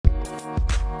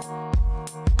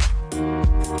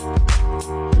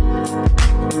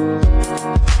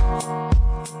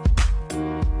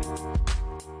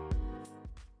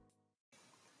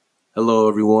Hello,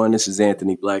 everyone. This is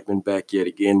Anthony Blackman back yet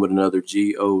again with another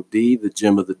GOD, the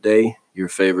Gem of the Day, your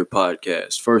favorite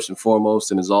podcast. First and foremost,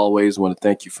 and as always, I want to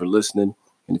thank you for listening.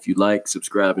 And if you like,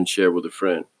 subscribe and share with a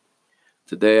friend.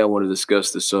 Today, I want to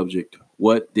discuss the subject,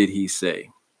 what did he say?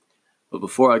 But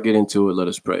before I get into it, let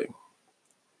us pray.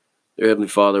 Dear Heavenly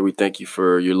Father, we thank you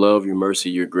for your love, your mercy,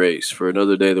 your grace, for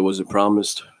another day that wasn't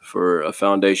promised, for a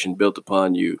foundation built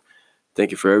upon you.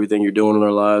 Thank you for everything you're doing in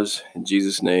our lives. In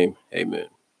Jesus' name, amen.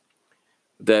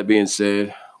 With that being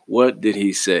said, what did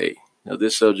he say? Now,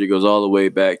 this subject goes all the way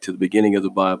back to the beginning of the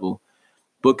Bible,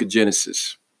 book of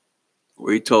Genesis,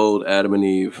 where he told Adam and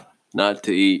Eve not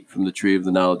to eat from the tree of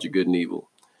the knowledge of good and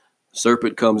evil. The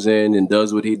serpent comes in and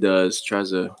does what he does, tries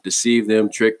to deceive them,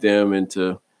 trick them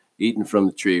into eating from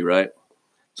the tree, right?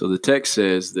 So the text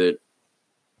says that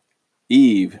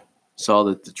Eve saw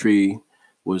that the tree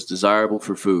was desirable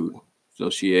for food,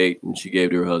 so she ate and she gave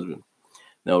to her husband.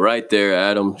 Now, right there,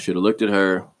 Adam should have looked at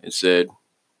her and said,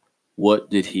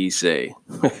 what did he say?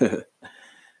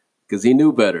 Because he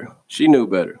knew better. She knew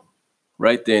better.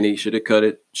 Right then, he should have cut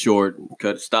it short,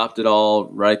 stopped it all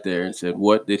right there and said,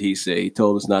 what did he say? He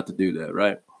told us not to do that,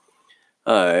 right?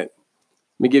 All right. Let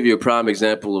me give you a prime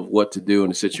example of what to do in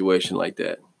a situation like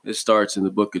that. This starts in the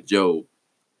book of Job.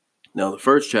 Now, the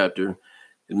first chapter,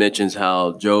 it mentions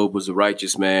how Job was a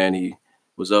righteous man. He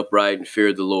was upright and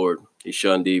feared the Lord. He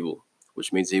shunned evil,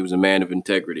 which means he was a man of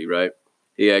integrity, right?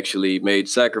 He actually made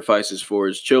sacrifices for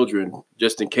his children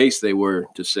just in case they were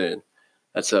to sin.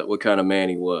 That's what kind of man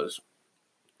he was.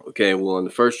 Okay, well, in the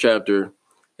first chapter,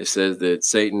 it says that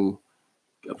Satan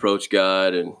approached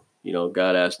God and,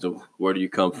 God asked him, where do you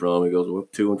come from? He goes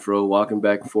to and fro, walking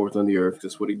back and forth on the earth.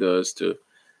 That's what he does to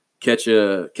catch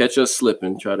us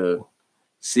slipping, try to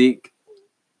seek,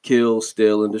 kill,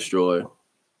 steal, and destroy.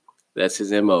 That's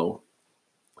his MO.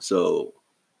 So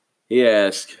he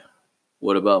asked,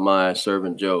 what about my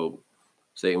servant Job?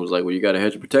 Satan was like, well, you got a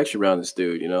hedge of protection around this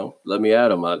dude, Let me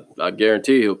at him. I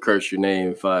guarantee he'll curse your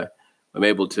name if I'm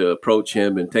able to approach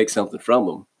him and take something from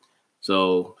him.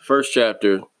 So first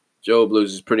chapter, Job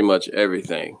loses pretty much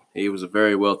everything. He was a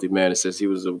very wealthy man. It says he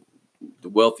was the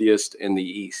wealthiest in the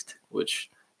East, which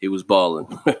he was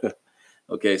balling.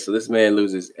 Okay, so this man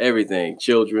loses everything,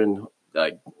 children,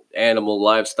 like animal,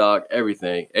 livestock,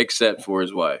 everything, except for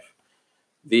his wife,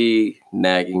 the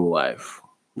nagging wife.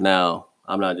 Now,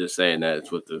 I'm not just saying that.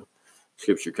 It's what the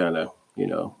scripture kind of,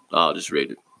 I'll just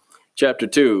read it. Chapter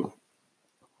 2,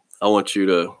 I want you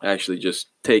to actually just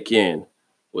take in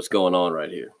what's going on right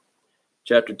here.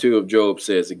 Chapter 2 of Job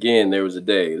says, again, there was a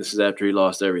day. This is after he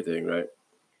lost everything, right?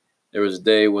 There was a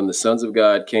day when the sons of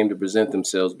God came to present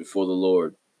themselves before the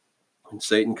Lord. And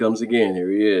Satan comes again. Here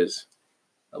he is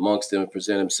amongst them and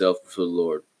present himself before the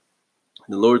Lord.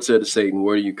 And the Lord said to Satan,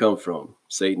 where do you come from?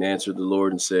 Satan answered the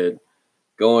Lord and said,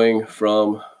 going to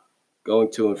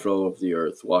and fro of the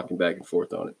earth, walking back and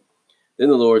forth on it. Then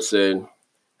the Lord said,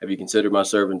 have you considered my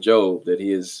servant Job, that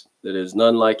is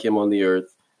none like him on the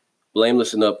earth,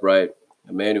 blameless and upright,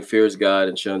 a man who fears God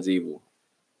and shuns evil.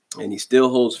 And he still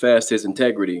holds fast his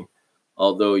integrity,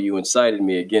 although you incited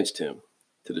me against him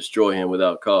to destroy him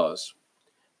without cause.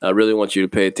 I really want you to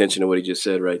pay attention to what he just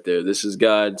said right there. This is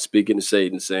God speaking to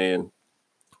Satan saying,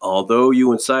 although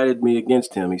you incited me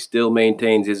against him, he still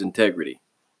maintains his integrity,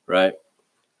 right?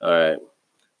 All right.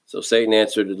 So Satan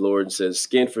answered the Lord and says,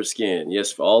 skin for skin.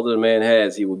 Yes, for all that a man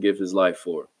has, he will give his life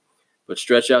for. But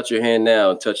stretch out your hand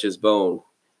now and touch his bone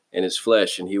and his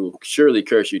flesh, and he will surely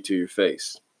curse you to your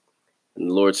face. And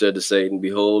the Lord said to Satan,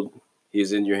 behold, he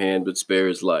is in your hand, but spare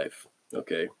his life.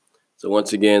 Okay. So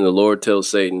once again, the Lord tells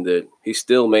Satan that he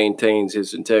still maintains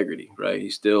his integrity, right?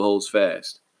 He still holds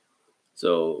fast.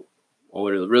 So I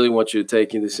really want you to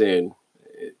take this in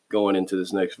going into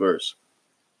this next verse.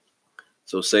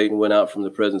 So Satan went out from the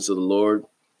presence of the Lord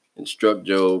and struck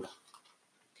Job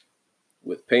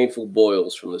with painful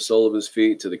boils from the sole of his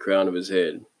feet to the crown of his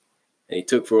head. And he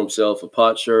took for himself a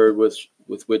potsherd with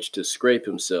which to scrape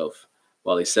himself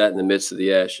while he sat in the midst of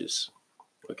the ashes.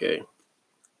 Okay. It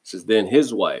says, then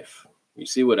his wife, you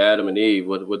see what Adam and Eve,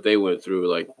 what they went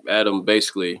through. Like Adam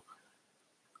basically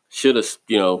should have,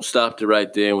 stopped it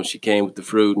right there when she came with the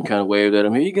fruit and kind of waved at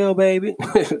him. Here you go, baby.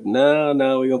 No,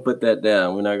 we're going to put that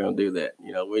down. We're not going to do that.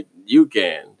 You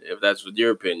can, if that's with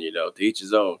your opinion, to each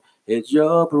his own. It's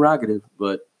your prerogative,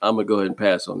 but I'm going to go ahead and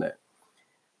pass on that.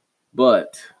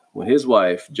 But when his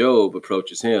wife, Job,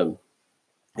 approaches him,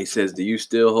 he says, do you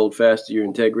still hold fast to your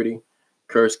integrity?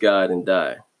 Curse God and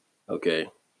die. Okay.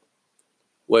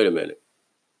 Wait a minute.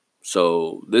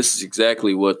 So this is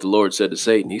exactly what the Lord said to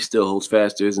Satan. He still holds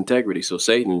fast to his integrity. So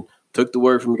Satan took the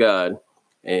word from God,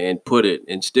 and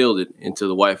instilled it into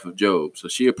the wife of Job. So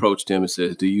she approached him and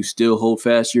says, "Do you still hold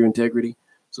fast your integrity?"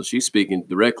 So she's speaking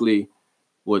directly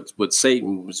what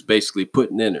Satan was basically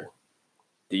putting in her.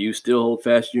 Do you still hold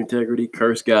fast your integrity?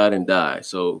 Curse God and die.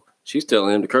 So she's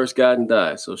telling him to curse God and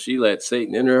die. So she let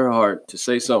Satan enter her heart to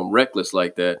say something reckless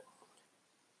like that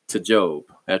to Job.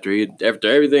 After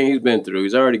everything he's been through,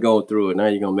 he's already going through it. Now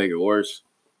you're going to make it worse.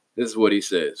 This is what he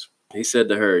says. He said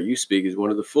to her, "You speak as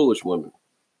one of the foolish women.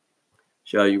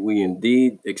 Shall we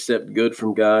indeed accept good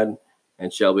from God,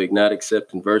 and shall we not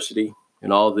accept adversity?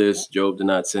 In all this, Job did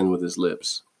not sin with his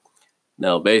lips."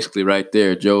 Now, basically, right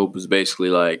there, Job was basically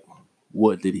like,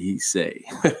 what did he say?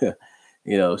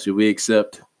 Should we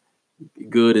accept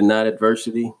good and not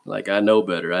adversity? Like, I know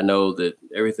better. I know that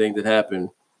everything that happened,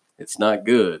 it's not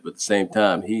good, but at the same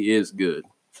time, he is good.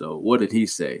 So what did he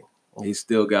say? He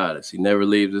still got us. He never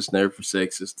leaves us, never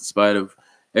forsakes us, despite of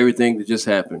everything that just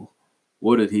happened.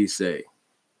 What did he say?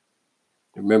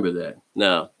 Remember that.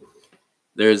 Now,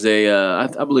 there's I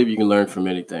believe you can learn from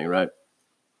anything, right?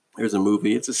 There's a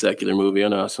movie. It's a secular movie. I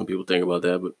know how some people think about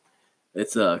that, but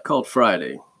it's called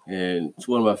Friday. And it's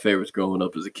one of my favorites growing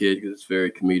up as a kid because it's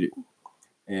very comedic.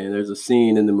 And there's a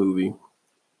scene in the movie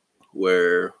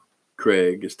where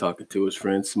Craig is talking to his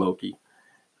friend Smokey.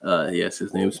 Yes,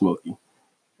 his name is Smokey.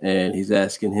 And he's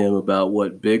asking him about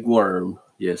what Big Worm,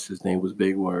 yes, his name was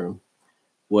Big Worm,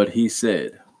 what he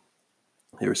said.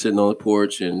 They were sitting on the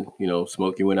porch and,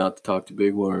 Smokey went out to talk to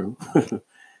Big Worm.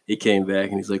 He came back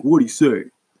and he's like, "What'd he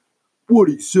say?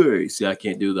 What'd he say?" See, I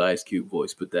can't do the Ice Cube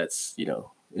voice, but that's,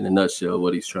 in a nutshell,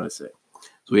 what he's trying to say.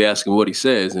 So we ask him what he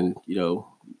says, and,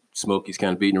 Smokey's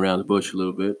kind of beating around the bush a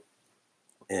little bit.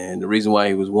 And the reason why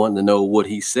he was wanting to know what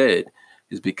he said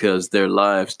is because their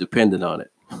lives depended on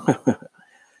it.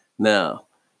 Now,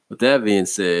 with that being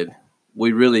said,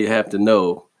 we really have to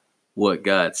know what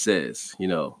God says,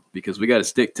 because we got to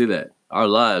stick to that. Our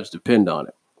lives depend on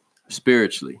it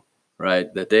spiritually,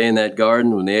 right? That day in that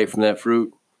garden, when they ate from that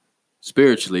fruit,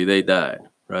 spiritually, they died,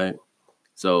 right?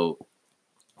 So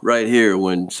right here,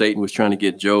 when Satan was trying to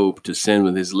get Job to sin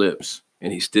with his lips,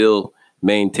 and he still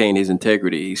maintained his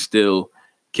integrity, he still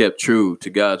kept true to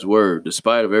God's word,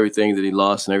 despite of everything that he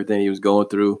lost and everything he was going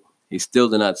through, he still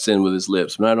did not sin with his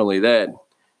lips. But not only that,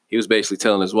 he was basically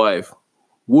telling his wife,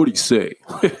 "What'd he say?"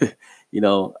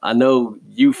 I know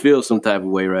you feel some type of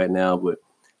way right now, but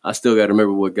I still got to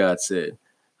remember what God said.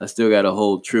 I still got to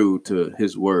hold true to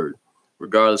his word,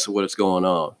 regardless of what's going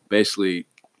on. Basically,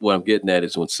 what I'm getting at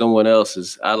is when someone else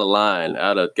is out of line,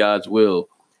 out of God's will,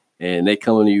 and they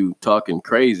come to you talking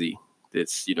crazy,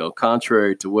 that's,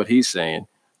 contrary to what he's saying,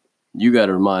 you got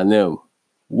to remind them,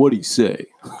 what'd he say?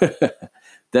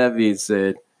 That being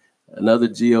said, another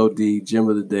GOD, Gem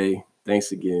of the Day.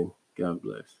 Thanks again. God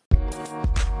bless.